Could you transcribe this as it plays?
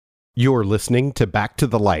You're listening to Back to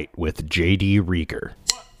the Light with J.D. Rieger.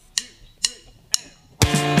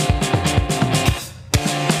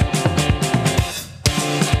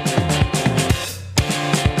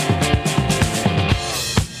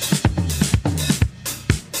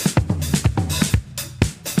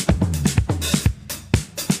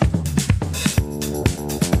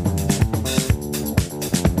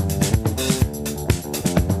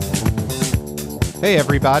 Hey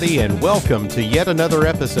everybody, and welcome to yet another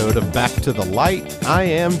episode of Back to the Light. I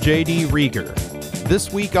am J.D. Rieger.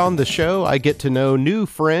 This week on the show, I get to know new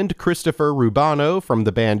friend Christopher Rubano from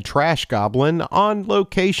the band Trash Goblin on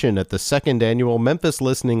location at the second annual Memphis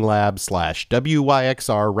Listening Lab /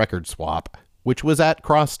 WYXR Record Swap, which was at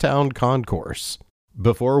Crosstown Concourse.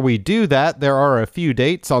 Before we do that, there are a few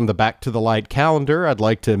dates on the Back to the Light calendar I'd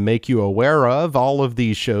like to make you aware of. All of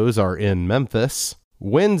these shows are in Memphis.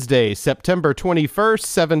 Wednesday, September 21st,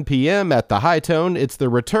 7 p.m. at the High Tone, it's the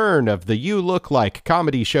return of the You Look Like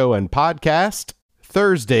comedy show and podcast.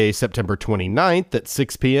 Thursday, September 29th at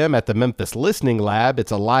 6 p.m. at the Memphis Listening Lab,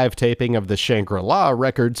 it's a live taping of the Shangri-La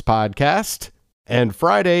Records podcast. And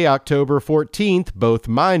Friday, October 14th, both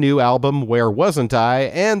my new album, Where Wasn't I,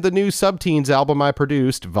 and the new Subteens album I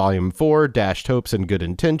produced, Volume 4, Dashed Hopes and Good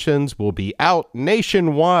Intentions, will be out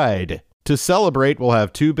nationwide. To celebrate, we'll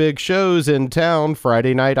have two big shows in town,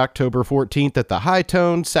 Friday night, October 14th at the High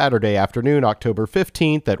Tone, Saturday afternoon, October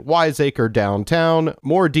 15th at Wiseacre downtown.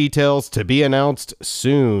 More details to be announced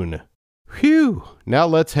soon. Phew! Now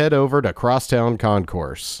let's head over to Crosstown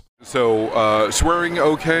Concourse. So, swearing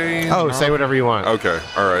okay? Oh, no? Say whatever you want. Okay,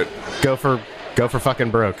 alright. Go for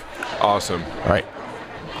fucking broke. Awesome. Alright.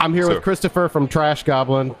 I'm here with Christopher from Trash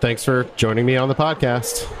Goblin. Thanks for joining me on the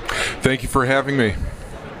podcast. Thank you for having me.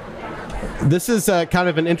 This is kind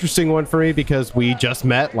of an interesting one for me because we just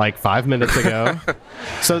met like 5 minutes ago.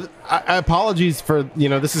 So I apologies for,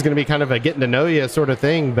 this is going to be kind of a getting to know you sort of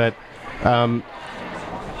thing. But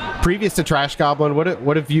previous to Trash Goblin,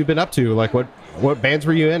 what have you been up to? Like what bands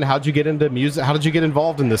were you in? How'd you get into music? How did you get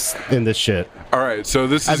involved in this shit? All right, so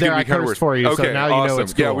this is going to be kind of weird for you. Okay, so now you awesome. know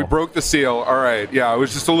it's cool. Yeah, we broke the seal. All right, yeah, I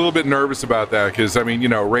was just a little bit nervous about that because,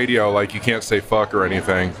 radio, like, you can't say fuck or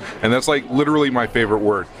anything. And that's, like, literally my favorite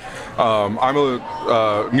word. I'm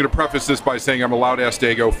going to preface this by saying I'm a loud-ass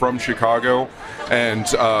dago from Chicago, and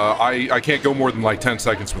I can't go more than, like, 10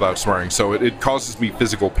 seconds without swearing, so it causes me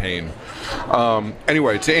physical pain.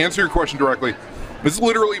 Anyway, to answer your question directly, this is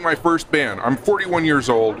literally my first band. I'm 41 years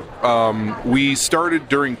old. We started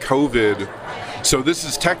during COVID, so this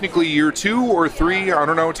is technically year 2 or 3. I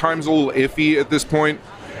don't know. Time's a little iffy at this point.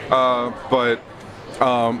 But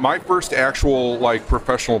my first actual, like,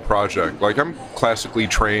 professional project, like, I'm classically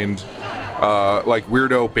trained, like,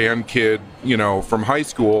 weirdo band kid, from high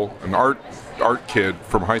school, an art kid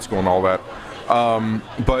from high school and all that.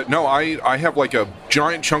 But no, I have, like, a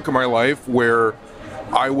giant chunk of my life where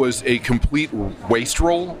I was a complete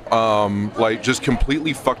wastrel, like just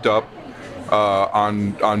completely fucked up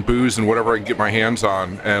on booze and whatever I can get my hands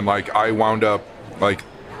on, and like I wound up like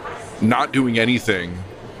not doing anything,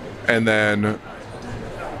 and then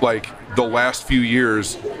like the last few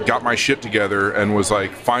years got my shit together and was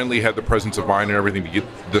like finally had the presence of mind and everything to get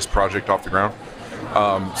this project off the ground.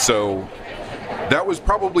 So that was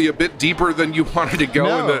probably a bit deeper than you wanted to go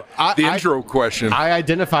in the intro question. I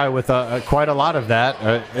identify with quite a lot of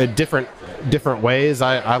that, different ways.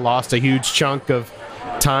 I lost a huge chunk of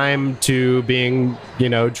time to being,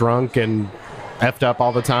 drunk and effed up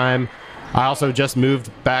all the time. I also just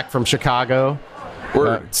moved back from Chicago.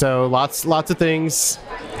 So lots of things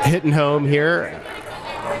hitting home here.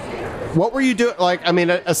 What were you doing? Like, I mean,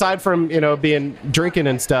 aside from, being drinking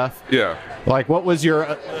and stuff. Yeah. Like, what was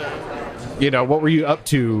your... what were you up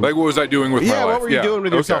to? Like, what was I doing with my life? Yeah, what were you doing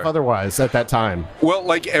with yourself otherwise at that time? Well,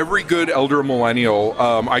 like every good elder millennial,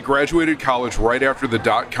 I graduated college right after the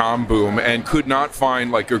dot-com boom and could not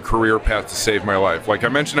find, like, a career path to save my life. Like I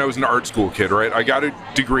mentioned, I was an art school kid, right? I got a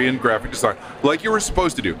degree in graphic design, like you were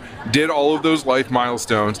supposed to do. Did all of those life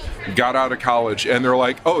milestones, got out of college, and they're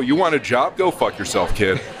like, oh, you want a job? Go fuck yourself,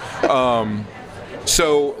 kid.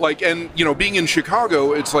 So, like, and, being in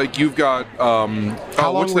Chicago, it's like you've got...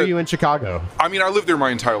 How long were you in Chicago? I mean, I lived there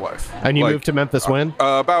my entire life. And you moved to Memphis when?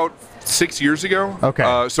 About 6 years ago.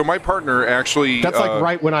 Okay. So my partner actually... That's like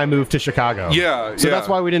right when I moved to Chicago. Yeah, So that's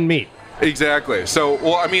why we didn't meet. Exactly. So,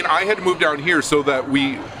 well, I mean, I had to move down here so that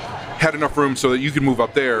we had enough room so that you could move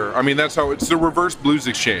up there. I mean, that's how... It's the reverse blues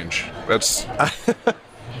exchange. That's...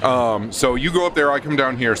 So you go up there, I come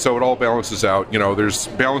down here, so it all balances out. There's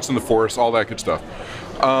balance in the forest, all that good stuff.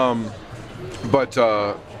 But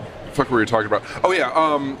fuck were you talking about? Oh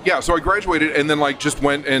yeah, so I graduated and then like just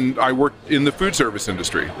went and I worked in the food service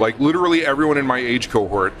industry. Like literally everyone in my age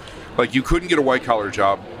cohort, like you couldn't get a white collar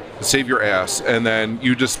job, save your ass, and then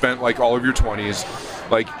you just spent like all of your 20s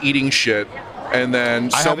like eating shit. And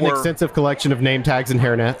then I have an extensive collection of name tags and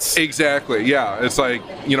hairnets. Exactly, yeah. It's like,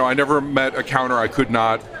 you know, I never met a counter I could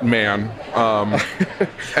not man.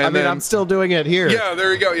 And I'm still doing it here. Yeah,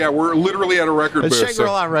 there you go. Yeah, we're literally at a record booth.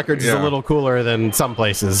 Shangri-La Records is a little cooler than some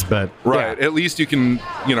places, but right. Yeah. At least you can,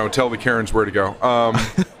 you know, tell the Karens where to go.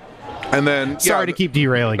 And then sorry to keep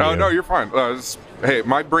derailing you. No, you're fine. Hey,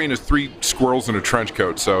 my brain is 3 squirrels in a trench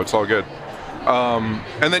coat, so it's all good.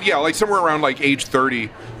 And then, yeah, like somewhere around like age 30,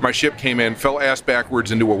 my ship came in, fell ass backwards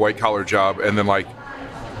into a white collar job, and then like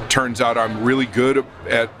turns out I'm really good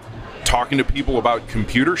at talking to people about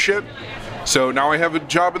computer shit. So now I have a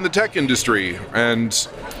job in the tech industry, and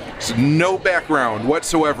no background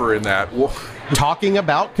whatsoever in that. Talking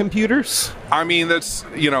about computers? I mean, that's,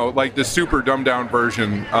 you know, like the super dumbed down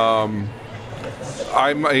version.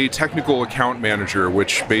 I'm a technical account manager,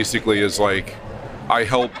 which basically is like I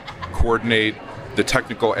help coordinate the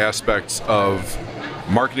technical aspects of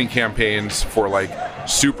marketing campaigns for like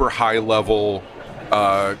super high level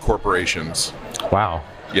corporations. Wow.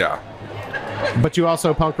 Yeah. But you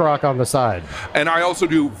also punk rock on the side. And I also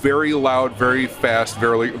do very loud, very fast,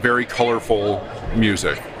 very colorful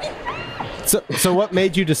music. So what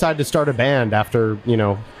made you decide to start a band after, you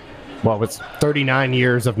know, well, it's 39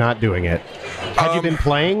 years of not doing it? Had you been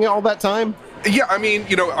playing all that time? Yeah, I mean,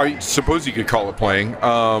 you know, I suppose you could call it playing,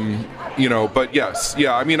 you know, but yes.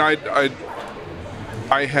 Yeah, I mean, I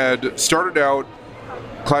had started out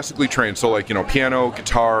classically trained, so like, you know, piano,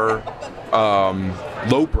 guitar,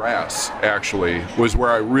 low brass, actually, was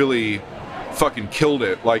where I really fucking killed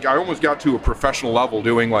it. Like, I almost got to a professional level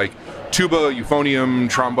doing, like, tuba, euphonium,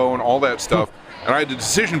 trombone, all that stuff. And I had a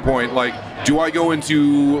decision point, like, do I go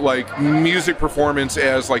into, like, music performance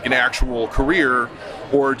as, like, an actual career,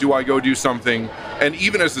 or do I go do something? And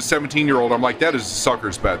even as a 17-year-old, I'm like, that is a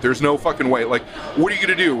sucker's bet. There's no fucking way. Like, what are you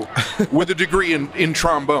going to do with a degree in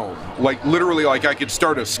trombone? Like, literally, like, I could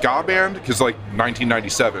start a ska band, because, like,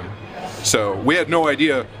 1997. So we had no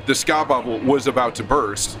idea the ska bubble was about to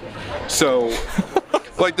burst. So,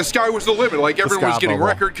 like, the sky was the limit. Like, everyone was getting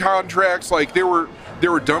record contracts. Like, there were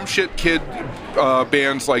dumb shit kid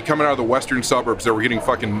bands like coming out of the western suburbs that were getting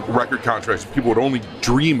fucking record contracts people would only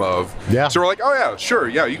dream of. Yeah. So we're like, oh yeah, sure,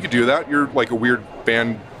 yeah, you could do that. You're like a weird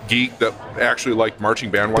band geek that actually liked marching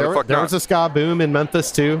band. Why the fuck not? There was a ska boom in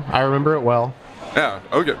Memphis too. I remember it well. Yeah.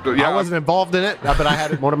 Okay. Yeah. I wasn't involved in it, but I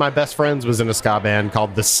had one of my best friends was in a ska band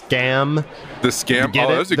called The Scam. The Scam.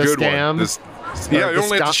 Oh, that's a good Scam. one. Yeah, you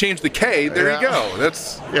only have to change the K. There you go.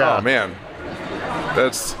 That's oh man.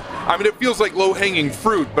 That's. I mean, it feels like low-hanging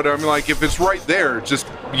fruit, but I'm like, if it's right there, just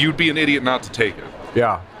you'd be an idiot not to take it.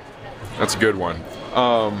 Yeah, that's a good one.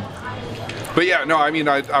 But yeah, no, I mean,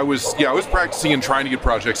 I was practicing and trying to get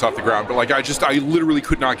projects off the ground, but like, I literally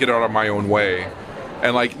could not get out of my own way,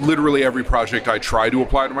 and like, literally every project I tried to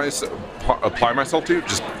apply myself to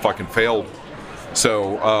just fucking failed.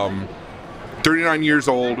 So, 39 years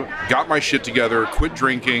old, got my shit together, quit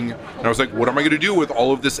drinking, and I was like, what am I going to do with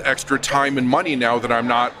all of this extra time and money now that I'm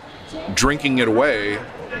not drinking it away?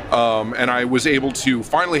 And I was able to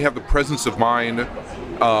finally have the presence of mind,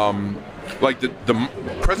 like the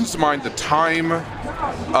presence of mind, the time,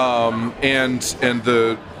 and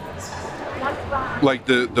the like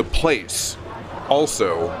the place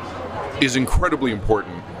also is incredibly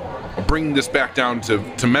important. I'm bringing this back down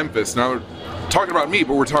to Memphis now. Talking about me,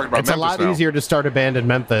 but we're talking about Memphis now. It's a lot easier to start a band in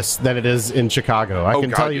Memphis than it is in Chicago. I can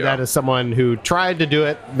tell you that as someone who tried to do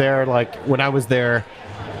it there. Like when I was there,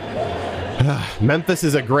 Memphis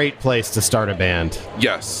is a great place to start a band.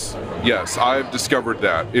 Yes, I've discovered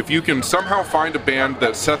that. If you can somehow find a band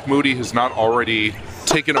that Seth Moody has not already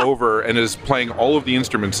taken over and is playing all of the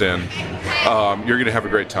instruments in, you're going to have a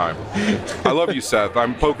great time. I love you, Seth.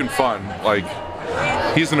 I'm poking fun. Like,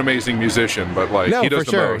 he's an amazing musician, but like he does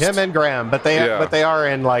for sure. the most. Him and Graham, but they are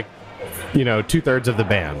in like, you know, 2/3 of the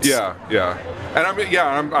bands. Yeah.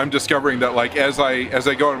 And I'm discovering that like as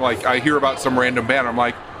I go and like I hear about some random band, I'm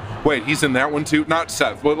like, wait, he's in that one too? Not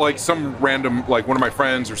Seth, but like some random, like one of my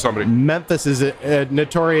friends or somebody. Memphis is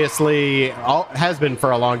notoriously, has been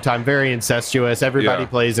for a long time, very incestuous. Everybody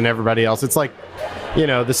plays in everybody else. It's like, you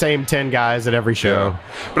know, the same 10 guys at every show.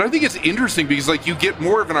 Yeah. But I think it's interesting because like you get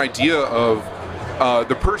more of an idea of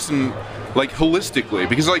the person like holistically,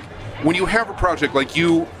 because like when you have a project, like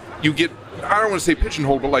you get, I don't want to say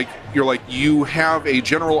pigeonholed, but like you're like you have a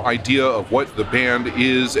general idea of what the band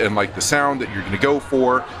is and like the sound that you're going to go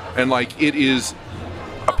for, and like it is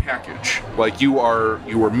a package. Like you are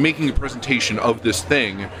making a presentation of this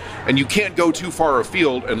thing, and you can't go too far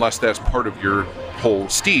afield unless that's part of your whole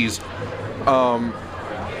steez.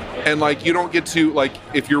 And like you don't get to, like,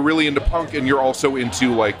 if you're really into punk and you're also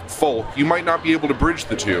into like folk, you might not be able to bridge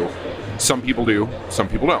the two. Some people do, some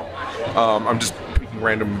people don't. I'm just picking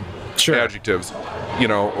random adjectives, you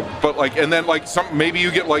know, but like, and then like maybe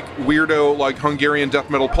you get like weirdo like Hungarian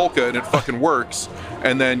death metal polka and it fucking works,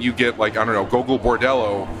 and then you get like, I don't know, Gogol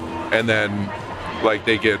Bordello, and then like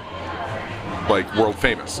they get like world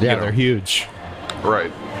famous. Yeah, you know? They're huge.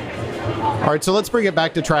 Right. All right, so let's bring it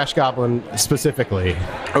back to Trash Goblin specifically.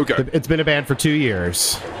 Okay. It's been a band for 2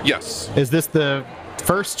 years. Yes. Is this the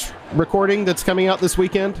first recording that's coming out this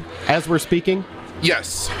weekend as we're speaking?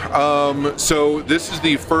 Yes. So this is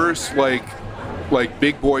the first like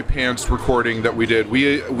big boy pants recording that we did.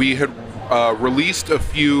 We had released a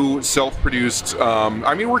few self-produced.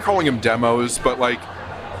 I mean, we're calling them demos, but like,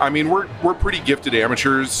 I mean, we're pretty gifted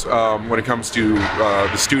amateurs when it comes to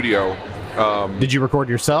the studio. Did you record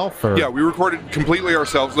yourself? Or? Yeah, we recorded completely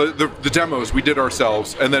ourselves. The demos we did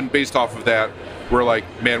ourselves, and then based off of that, we're like,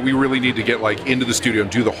 man, we really need to get like into the studio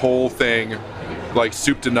and do the whole thing, like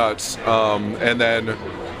soup to nuts. And then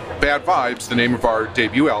Bad Vibes, the name of our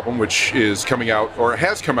debut album, which is coming out, or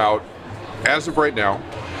has come out as of right now,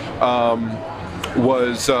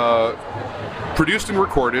 was produced and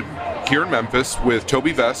recorded here in Memphis with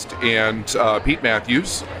Toby Vest and Pete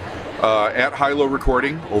Matthews. At High Low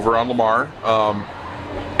Recording over on Lamar.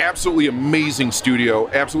 Absolutely amazing studio,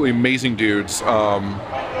 absolutely amazing dudes.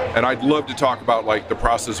 And I'd love to talk about like the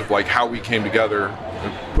process of like how we came together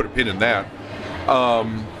and put a pin in that.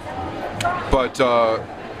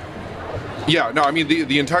 Yeah, no, I mean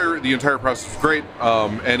the entire process is great,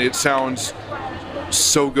 and it sounds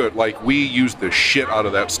so good. Like we used the shit out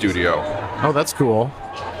of that studio. Oh, that's cool.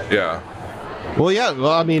 Yeah. Well, yeah.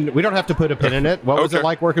 Well, I mean, we don't have to put a pin in it. What was it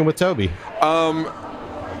like working with Toby?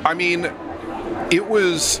 I mean, it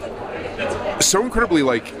was so incredibly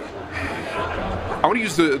like, I want to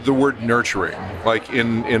use the word nurturing, like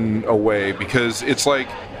in a way, because it's like,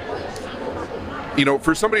 you know,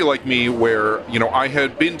 for somebody like me where, you know, I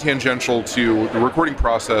had been tangential to the recording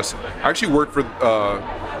process. I actually worked for,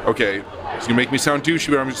 okay, it's gonna make me sound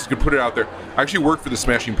douchey, but I'm just gonna put it out there. I actually worked for the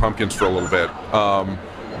Smashing Pumpkins for a little bit.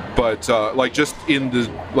 But like just in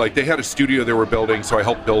the, like they had a studio they were building, so I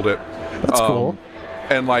helped build it. That's cool.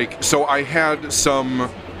 And like, so I had some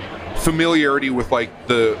familiarity with like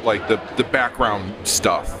the background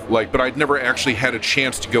stuff, like, but I'd never actually had a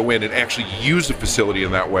chance to go in and actually use the facility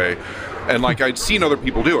in that way. And like I'd seen other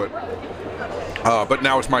people do it, but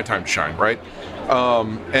now it's my time to shine, right?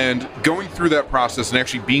 And going through that process and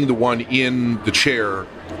actually being the one in the chair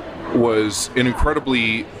was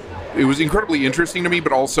incredibly interesting to me,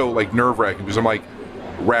 but also like nerve-wracking, because I'm like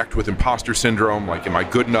racked with imposter syndrome. Like, am I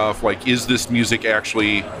good enough? Like, is this music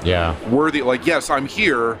actually worthy? Like, yes, I'm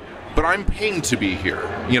here, but I'm paying to be here,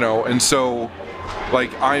 you know? And so,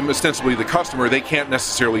 like, I'm ostensibly the customer. They can't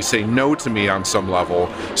necessarily say no to me on some level.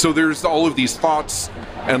 So there's all of these thoughts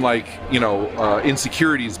and, like, you know,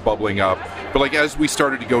 insecurities bubbling up. But, like, as we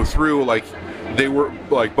started to go through, like, they were,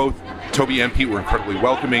 like, both Toby and Pete were incredibly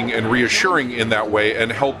welcoming and reassuring in that way,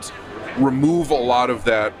 and helped remove a lot of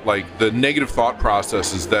that, like, the negative thought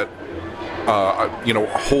processes that, you know,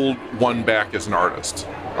 hold one back as an artist.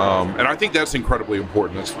 And I think that's incredibly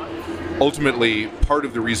important. That's ultimately part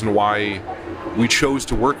of the reason why we chose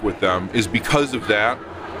to work with them, is because of that.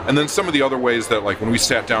 And then some of the other ways that, like, when we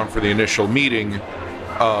sat down for the initial meeting,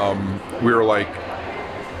 we were, like,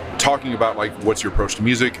 talking about, like, what's your approach to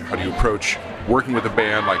music? How do you approach working with a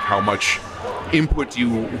band? Like, how much input do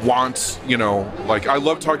you want? You know, like, I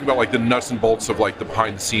love talking about, like, the nuts and bolts of, like, the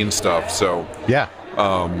behind the scenes stuff. So yeah,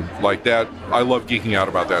 like that, I love geeking out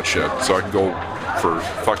about that shit. So I can go for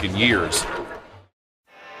fucking years.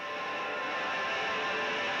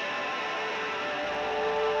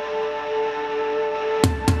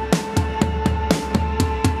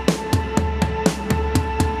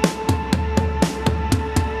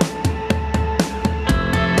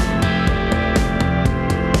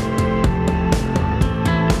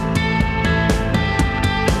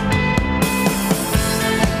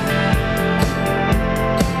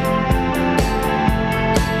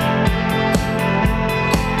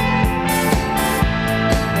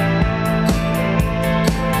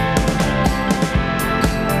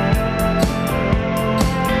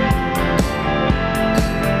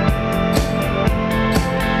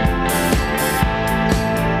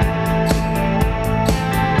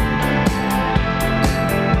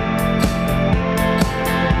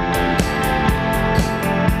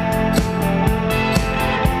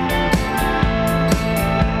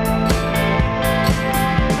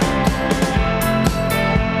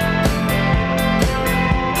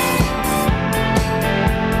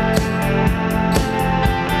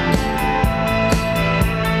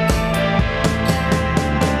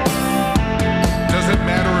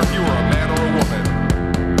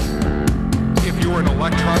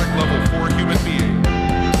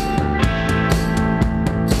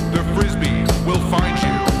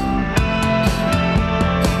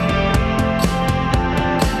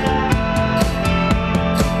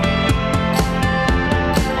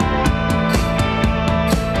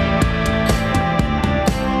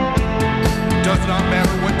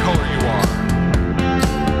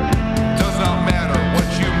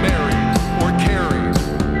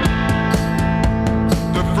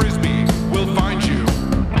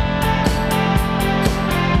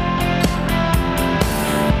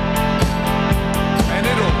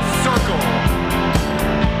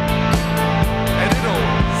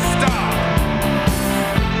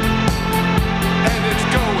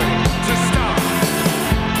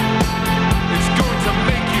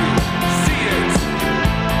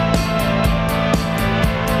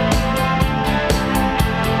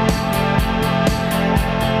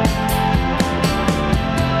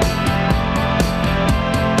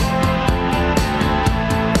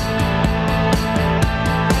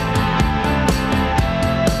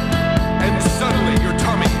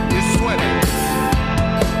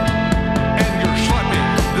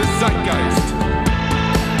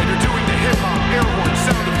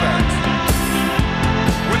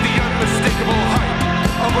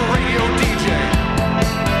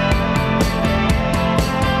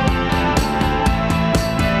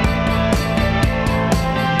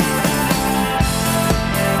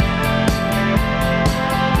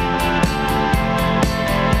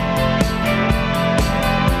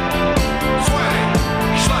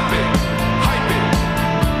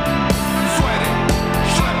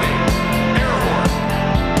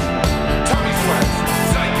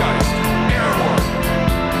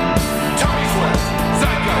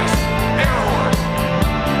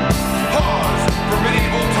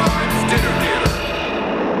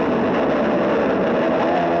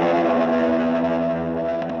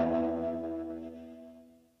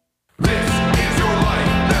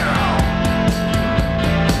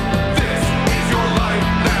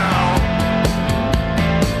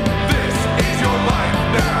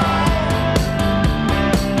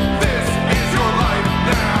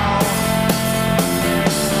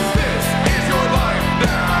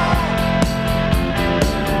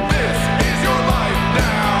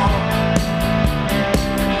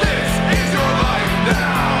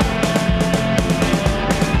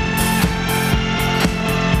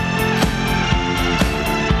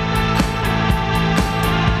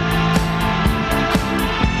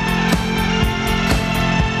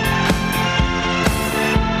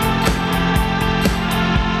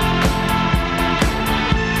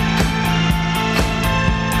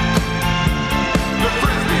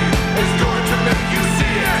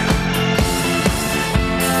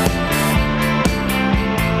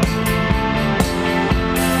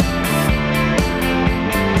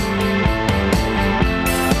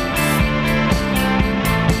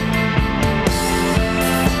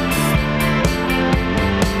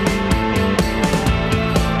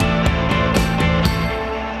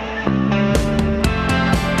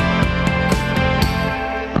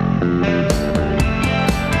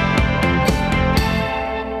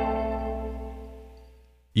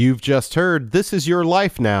 You've just heard This Is Your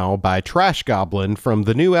Life Now by Trash Goblin from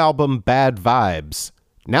the new album Bad Vibes.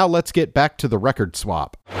 Now let's get back to the record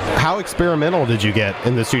swap. How experimental did you get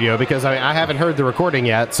in the studio? Because I haven't heard the recording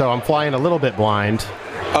yet, so I'm flying a little bit blind.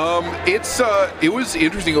 It was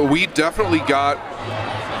interesting. We definitely got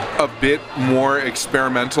a bit more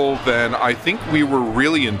experimental than I think we were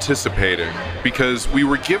really anticipating, because we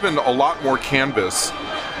were given a lot more canvas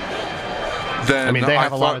than they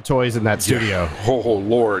have a lot of toys in that studio. Yeah. Oh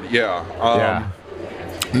Lord, yeah.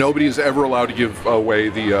 Nobody's ever allowed to give away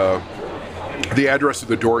the address of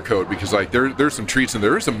the door code, because like there's some treats in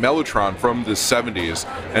there. There's a Mellotron from the 70s,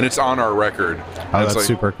 and it's on our record. Oh, that's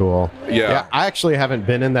super cool. Yeah, I actually haven't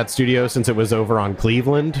been in that studio since it was over on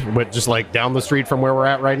Cleveland, but just like down the street from where we're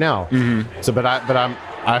at right now. Mm-hmm. So,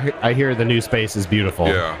 I hear the new space is beautiful.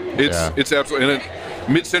 Yeah, it's absolutely. And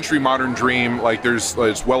mid-century modern dream, like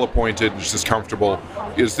it's well appointed, it's just comfortable.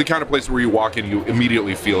 It's the kind of place where you walk in, you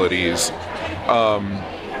immediately feel at ease.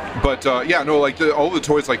 Like all the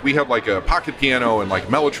toys, like we have like a pocket piano and like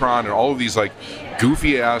Mellotron and all of these like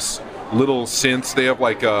goofy ass little synths. They have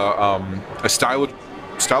like a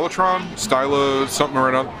Stylotron, something or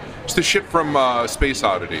another. It's the shit from Space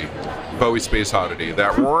Oddity, Bowie Space Oddity.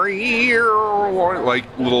 That like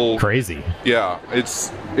little crazy. Yeah,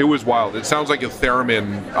 it was wild. It sounds like a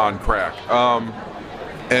theremin on crack.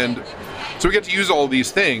 And so we get to use all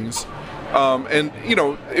these things, and you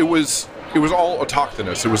know it was all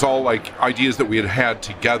autochthonous. It was all like ideas that we had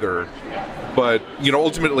together. But, you know,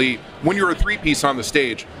 ultimately, when you're a three-piece on the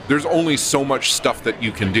stage, there's only so much stuff that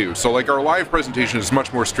you can do. So, like, our live presentation is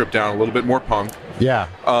much more stripped down, a little bit more punk. Yeah.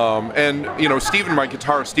 And, you know, Steven, my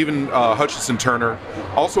guitarist, Steven Hutchison Turner,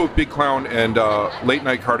 also of Big Clown and Late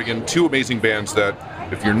Night Cardigan, two amazing bands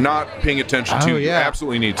that, if you're not paying attention to, you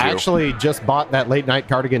absolutely need to. I actually just bought that Late Night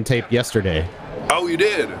Cardigan tape yesterday. Oh, you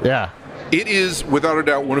did? Yeah. It is, without a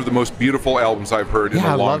doubt, one of the most beautiful albums I've heard in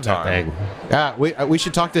a long time. Yeah, we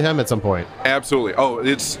should talk to him at some point. Absolutely. Oh,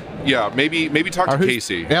 maybe talk to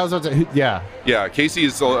Casey. Yeah. Yeah, Casey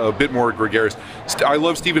is a bit more gregarious. I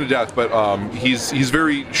love Steven to death, but he's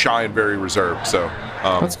very shy and very reserved. So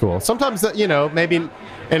that's cool. Sometimes maybe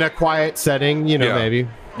in a quiet setting, maybe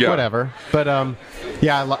whatever. But I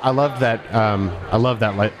love that. I love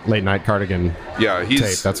that Late Night Cardigan. Yeah,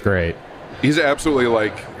 tape. That's great. He's absolutely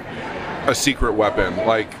like a secret weapon,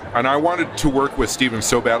 and I wanted to work with Steven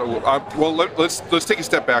so bad. Let's take a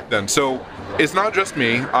step back then. So it's not just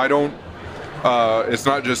me. It's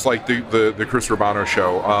not just like the Chris Rubano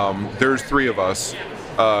show. There's three of us.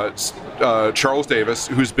 Charles Davis,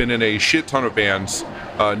 who's been in a shit ton of bands,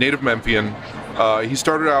 native Memphian. He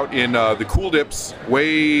started out in the Cool Dips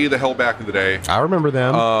way the hell back in the day. I remember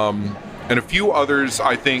them. And a few others,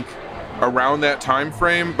 I think, around that time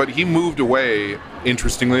frame, but he moved away,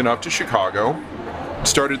 interestingly enough, to Chicago,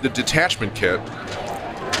 started the Detachment Kit,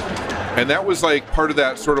 and that was like part of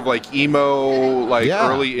that sort of like emo,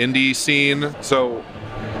 early indie scene. So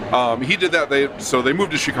he did that. They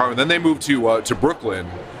moved to Chicago, and then they moved to Brooklyn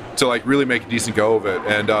to like really make a decent go of it.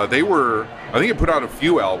 And I think it put out a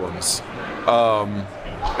few albums,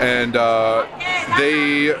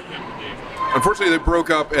 Unfortunately, they broke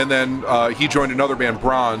up, and then he joined another band,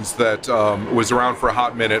 Bronze, that was around for a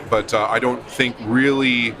hot minute, but I don't think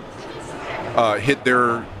really hit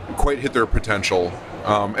their potential.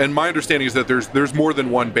 And my understanding is that there's more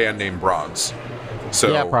than one band named Bronze.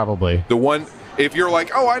 So yeah, probably. The one, if you're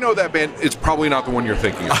like, oh, I know that band, it's probably not the one you're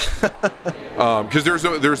thinking of. Because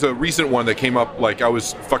there's a recent one that came up, like I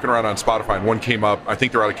was fucking around on Spotify, and one came up, I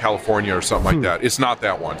think they're out of California or something like that. It's not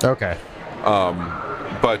that one. Okay.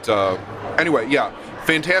 Anyway, yeah,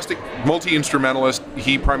 fantastic multi-instrumentalist.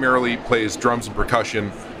 He primarily plays drums and percussion,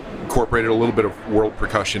 incorporated a little bit of world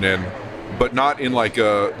percussion in, but not in like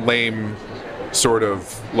a lame sort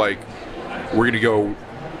of like, we're going to go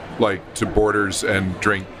like to Borders and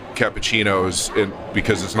drink cappuccinos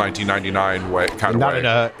because it's 1999 way kind of way.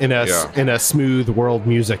 Not in a smooth world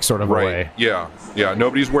music sort of way. Yeah.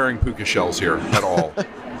 Nobody's wearing puka shells here at all.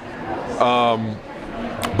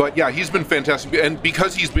 But yeah, he's been fantastic, and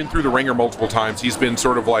because he's been through the ringer multiple times, he's been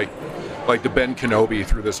sort of like the Ben Kenobi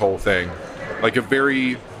through this whole thing, like a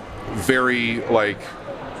very, very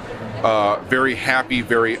very happy,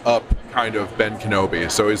 very up kind of Ben Kenobi.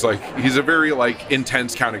 So he's a very like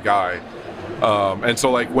intense kind of guy, and so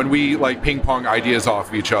like when we like ping pong ideas off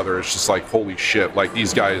of each other, it's just like holy shit, like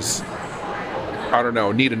these guys, I don't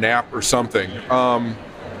know, need a nap or something.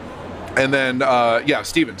 And then,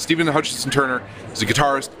 Steven Hutchison Turner is a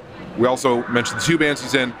guitarist. We also mentioned the two bands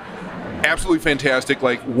he's in. Absolutely fantastic.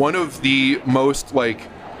 Like, one of the most, like,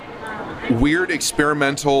 weird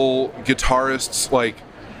experimental guitarists, like,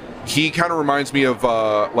 he kind of reminds me of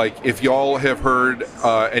like if y'all have heard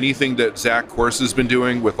anything that Zach Course has been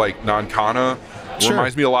doing with like Non-Kana. Sure.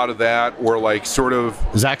 Reminds me a lot of that, or like sort of.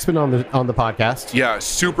 Zach's been on the podcast. Yeah,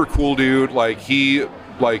 super cool dude. Like he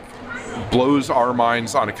like blows our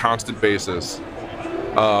minds on a constant basis.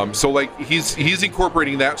 So like he's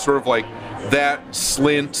incorporating that sort of like that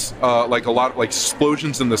slint, like a lot of like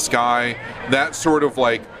explosions in the sky, that sort of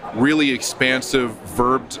like really expansive,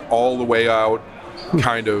 verbed all the way out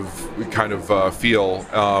kind of feel.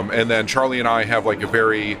 And then Charlie and I have like a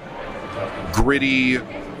very gritty,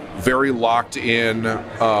 very locked in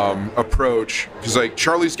approach, because like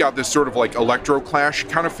Charlie's got this sort of like electro clash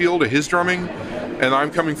kind of feel to his drumming, and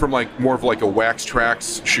I'm coming from like more of like a Wax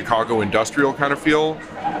Trax Chicago industrial kind of feel.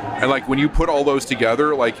 And like when you put all those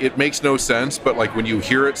together, like it makes no sense, but like when you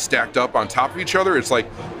hear it stacked up on top of each other, it's like,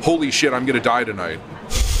 holy shit, I'm gonna die tonight.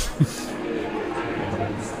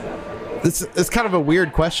 It's kind of a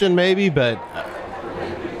weird question maybe, but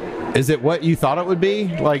is it what you thought it would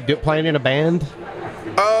be, like playing in a band?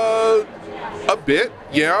 A bit,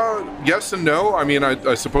 yeah. Yes and no. I mean,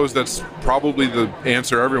 I suppose that's probably the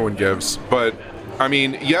answer everyone gives. But I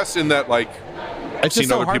mean, yes, in that like it's just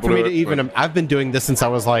so hard for me to even. I've been doing this since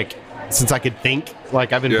I could think.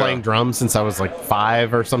 Like I've been playing drums since I was like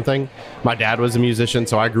 5 or something. My dad was a musician,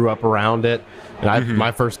 so I grew up around it. And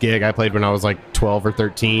my first gig I played when I was like 12 or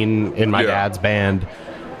 13 in my dad's band.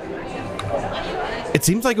 It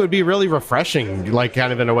seems like it would be really refreshing, like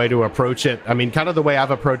kind of in a way to approach it. I mean, kind of the way I've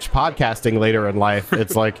approached podcasting later in life.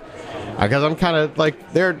 It's like, because I'm kind of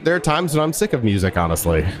like, there are times when I'm sick of music,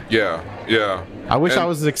 honestly. Yeah, yeah. I wish I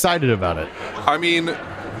was excited about it. I mean,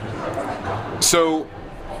 so,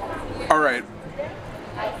 all right.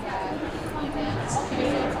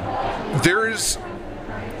 There's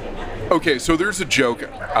a joke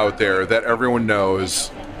out there that everyone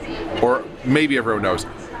knows, or maybe everyone knows.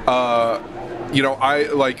 You know,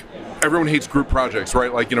 everyone hates group projects,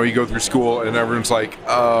 right? Like, you know, you go through school and everyone's like,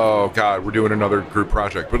 oh, God, we're doing another group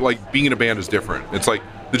project. But, like, being in a band is different. It's like,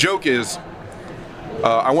 the joke is,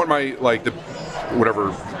 I want my, like,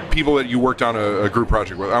 people that you worked on a group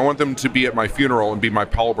project with, I want them to be at my funeral and be my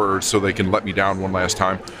pallbearers so they can let me down one last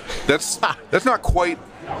time. That's not quite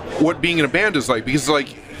what being in a band is like, because,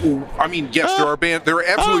 like, I mean, yes, there are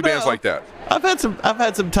absolutely bands like that. I've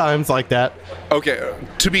had some times like that. Okay,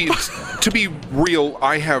 to be real,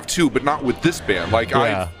 I have too, but not with this band. Like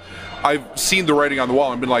I've seen the writing on the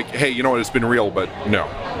wall and been like, hey, you know what? It's been real, but no.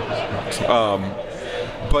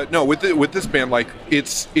 But no, with this band, like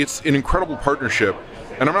it's an incredible partnership,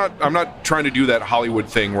 and I'm not trying to do that Hollywood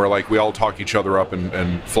thing where like we all talk each other up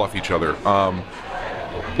and fluff each other.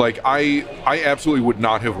 Like I absolutely would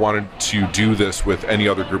not have wanted to do this with any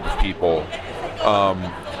other group of people.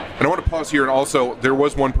 And I want to pause here, and also, there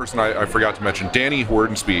was one person I forgot to mention. Danny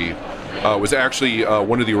Wordensby was actually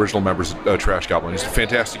one of the original members of Trash Goblin. He's a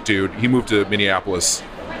fantastic dude. He moved to Minneapolis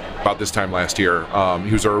about this time last year.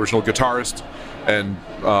 He was our original guitarist, and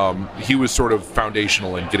he was sort of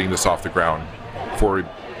foundational in getting this off the ground before we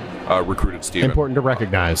recruited Steven. Important to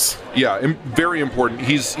recognize. Yeah, very important.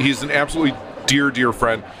 He's an absolutely dear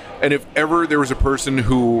friend. And if ever there was a person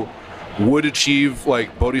who would achieve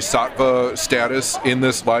like bodhisattva status in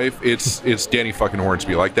this life, it's Danny fucking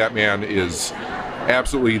Hornsby. Like, that man is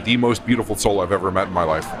absolutely the most beautiful soul I've ever met in my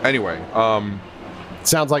life. Anyway,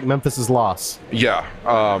 sounds like Memphis's loss. Yeah,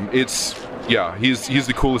 he's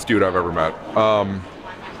the coolest dude I've ever met.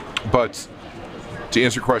 But to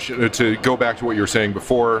answer your question, to go back to what you were saying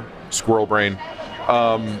before, Squirrel Brain.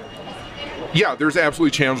 Yeah, there's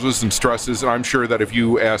absolutely challenges and stresses, and I'm sure that if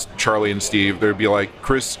you asked Charlie and Steve, they'd be like,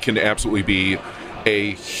 Chris can absolutely be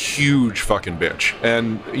a huge fucking bitch.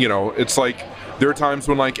 And, you know, it's like, there are times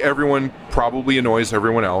when, like, everyone probably annoys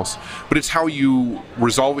everyone else, but it's how you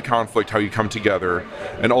resolve the conflict, how you come together,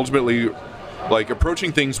 and ultimately, like,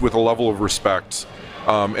 approaching things with a level of respect,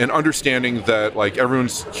 and understanding that, like,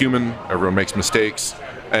 everyone's human, everyone makes mistakes,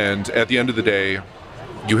 and at the end of the day,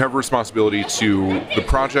 you have a responsibility to the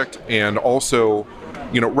project, and also,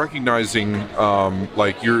 you know, recognizing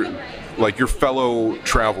like your fellow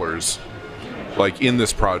travelers, like, in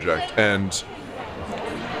this project, and,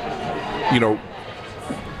 you know,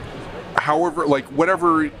 however, like,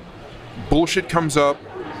 whatever bullshit comes up,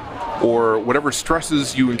 or whatever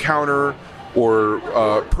stresses you encounter,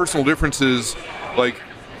 or personal differences, like,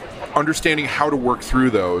 understanding how to work through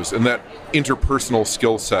those, and that interpersonal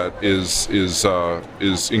skill set is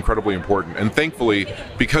incredibly important. And thankfully,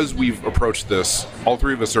 because we've approached this, all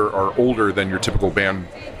three of us are older than your typical band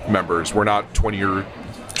members. We're not 20 or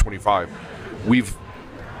 25. We've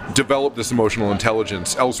developed this emotional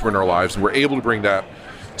intelligence elsewhere in our lives, and we're able to bring that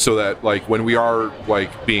so that like when we are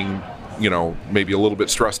like being, maybe a little bit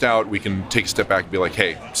stressed out, we can take a step back and be like,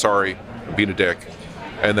 hey, sorry, I'm being a dick,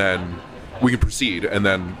 and then we can proceed. And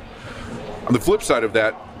then on the flip side of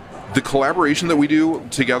that, the collaboration that we do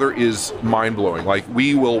together is mind-blowing. Like,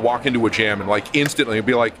 we will walk into a jam and like instantly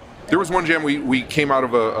be like, there was one jam we came out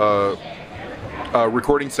of a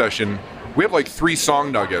recording session. We had like 3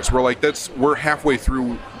 song nuggets. We're halfway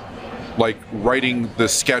through like writing the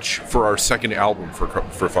sketch for our second album, for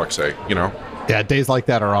fuck's sake, Yeah, days like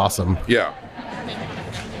that are awesome. Yeah.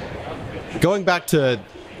 Going back to,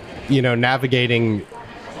 navigating,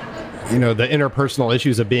 the interpersonal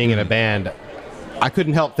issues of being in a band, I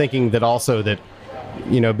couldn't help thinking that also that,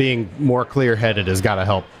 being more clear-headed has got to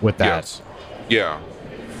help with that. Yes. Yeah.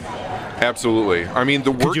 Absolutely. I mean,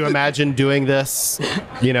 the work. Could you imagine doing this,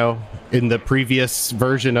 in the previous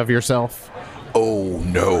version of yourself? Oh,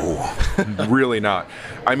 no. Really not.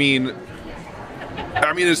 I mean,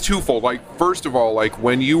 it's twofold. Like, first of all, like,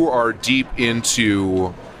 when you are deep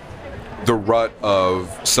into the rut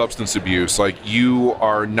of substance abuse, like, you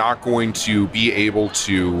are not going to be able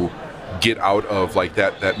to get out of, like,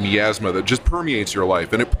 that miasma that just permeates your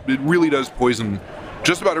life. And it really does poison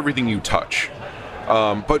just about everything you touch.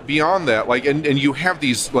 But beyond that, like, and you have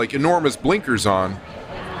these, like, enormous blinkers on,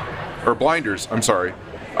 or blinders, I'm sorry.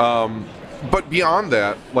 But beyond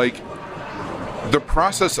that, like, the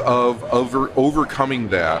process of overcoming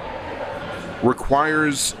that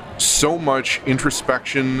requires so much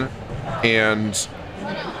introspection and,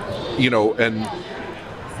 and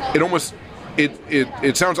it almost,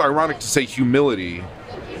 it sounds ironic to say humility,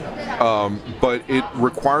 but it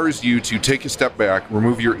requires you to take a step back,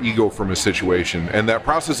 remove your ego from a situation, and that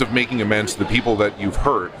process of making amends to the people that you've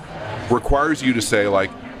hurt requires you to say, like,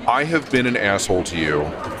 I have been an asshole to you,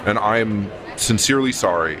 and I am sincerely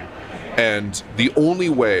sorry. And the only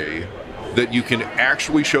way that you can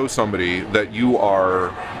actually show somebody that you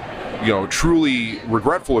are, truly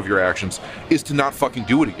regretful of your actions is to not fucking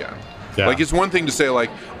do it again. Yeah. Like, it's one thing to say, like,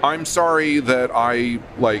 I'm sorry that I,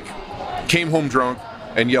 like, came home drunk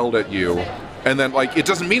and yelled at you. And then, like, it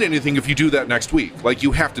doesn't mean anything if you do that next week. Like,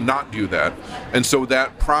 you have to not do that. And so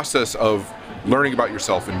that process of learning about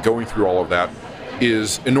yourself and going through all of that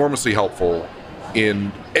is enormously helpful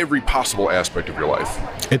in every possible aspect of your life.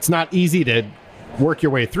 It's not easy to work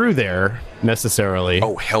your way through there, necessarily.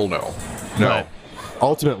 Oh, hell no. No. But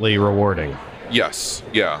ultimately rewarding. Yes.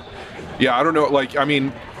 Yeah. Yeah, I don't know. Like, I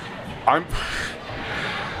mean, I'm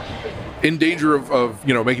in danger of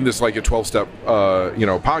making this like a 12-step,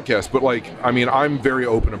 podcast. But, like, I mean, I'm very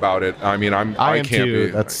open about it. I mean, I can't too.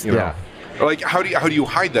 be. That's, Like, how do you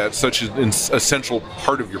hide that? Such an essential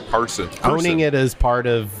part of your person. Owning it as part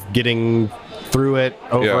of getting through it,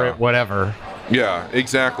 over it, whatever. Yeah,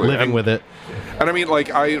 exactly. Living with it. And I mean, like,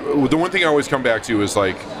 the one thing I always come back to is,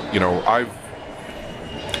 like, I've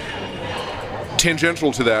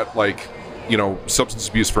tangential to that, like, substance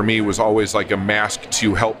abuse for me was always like a mask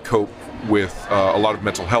to help cope with a lot of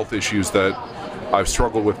mental health issues that I've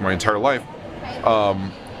struggled with my entire life.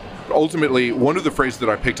 Ultimately, one of the phrases that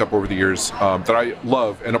I picked up over the years that I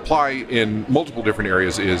love and apply in multiple different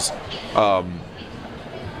areas is,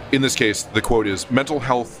 in this case, the quote is, mental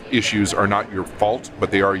health issues are not your fault,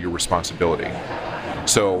 but they are your responsibility.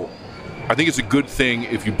 So I think it's a good thing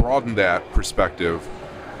if you broaden that perspective.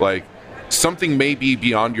 Like, something may be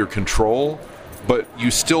beyond your control, but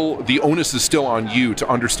the onus is still on you to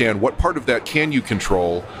understand what part of that can you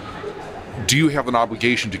control. Do you have an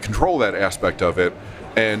obligation to control that aspect of it?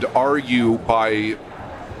 And are you, by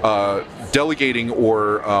delegating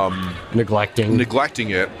or neglecting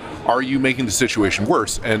it, are you making the situation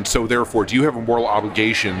worse? And so therefore, do you have a moral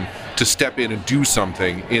obligation to step in and do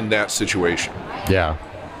something in that situation? Yeah.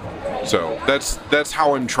 So that's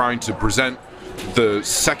how I'm trying to present the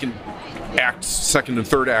second and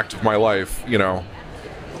third act of my life,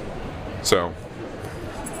 So.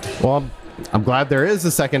 Well, I'm glad there is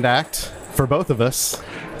a second act for both of us.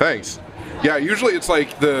 Thanks. Yeah, usually it's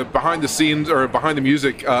like the behind the scenes or behind the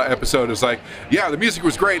music episode is like, yeah, the music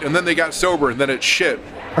was great, and then they got sober, and then it's shit.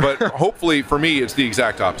 But hopefully for me, it's the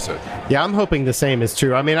exact opposite. Yeah, I'm hoping the same is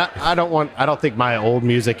true. I mean, I don't think my old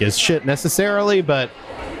music is shit necessarily, but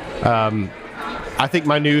I think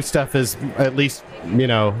my new stuff is at least,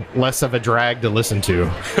 less of a drag to listen to.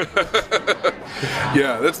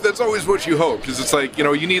 Yeah, that's always what you hope, because it's like,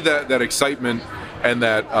 you need that excitement and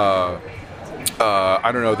that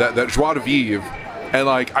I don't know, that joie de vivre. And,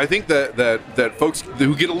 like, I think that folks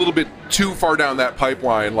who get a little bit too far down that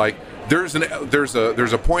pipeline, like, there's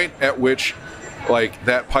a point at which, like,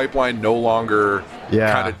 that pipeline no longer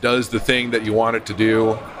kind of does the thing that you want it to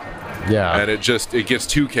do. Yeah. And it gets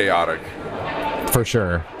too chaotic. For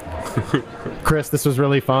sure. Chris, this was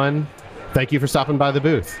really fun. Thank you for stopping by the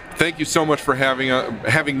booth. Thank you so much for having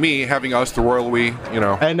us, the Royal We, you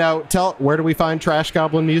know. And now, where do we find Trash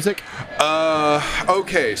Goblin music?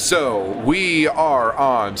 Okay, so we are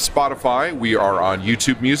on Spotify, we are on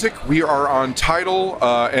YouTube Music, we are on Tidal,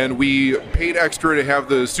 and we paid extra to have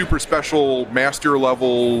the super special master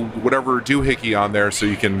level whatever doohickey on there so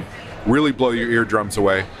you can really blow your eardrums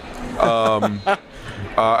away.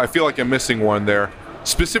 I feel like I'm missing one there.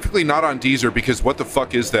 Specifically not on Deezer, because what the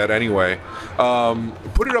fuck is that anyway?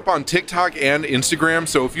 Put it up on TikTok and Instagram,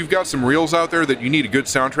 so if you've got some reels out there that you need a good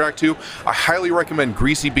soundtrack to, I highly recommend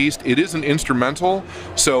Greasy Beast. It is an instrumental,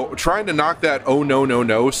 so trying to knock that Oh No No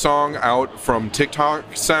No song out from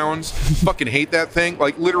TikTok sounds, fucking hate that thing.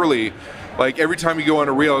 Like, literally, like, every time you go on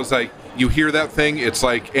a reel, it's like, you hear that thing, it's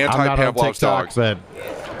like anti-Pavlov's dogs. But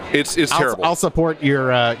it's terrible. I'll support your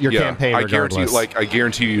campaign regardless. I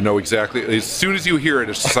guarantee you know exactly. As soon as you hear it,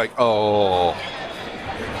 it's just like, oh.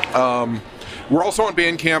 We're also on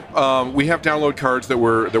Bandcamp. We have download cards that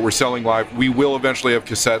we're selling live. We will eventually have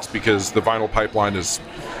cassettes because the vinyl pipeline is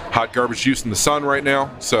hot garbage juice in the sun right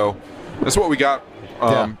now. So that's what we got.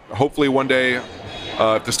 Hopefully one day,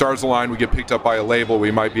 if the stars align, we get picked up by a label,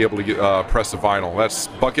 we might be able to get press a vinyl. That's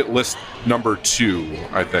bucket list number 2,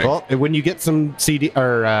 I think. Well, when you get some CD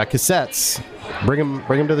or cassettes, bring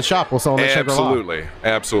them to the shop. We'll sell them at Sugar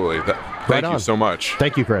Absolutely. Thank you so much.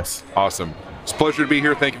 Thank you, Chris. Awesome. It's a pleasure to be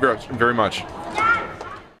here. Thank you very much.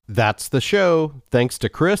 That's the show. Thanks to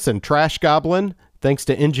Chris and Trash Goblin. Thanks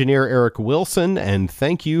to engineer Eric Wilson, and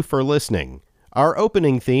thank you for listening. Our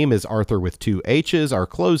opening theme is Arthur with 2 H's. Our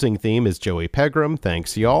closing theme is Joey Pegram.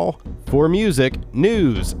 Thanks, y'all. For music,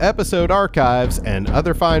 news, episode archives, and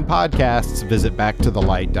other fine podcasts, visit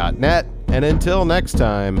backtothelight.net. And until next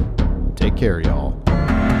time, take care, y'all.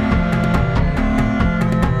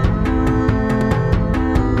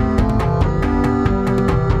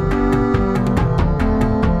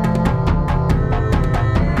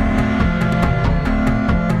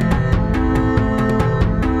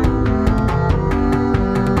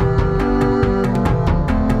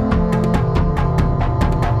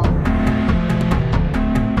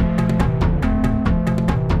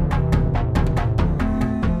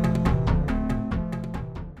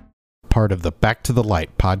 Part of the Back to the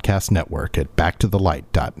Light podcast network at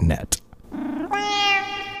backtothelight.net.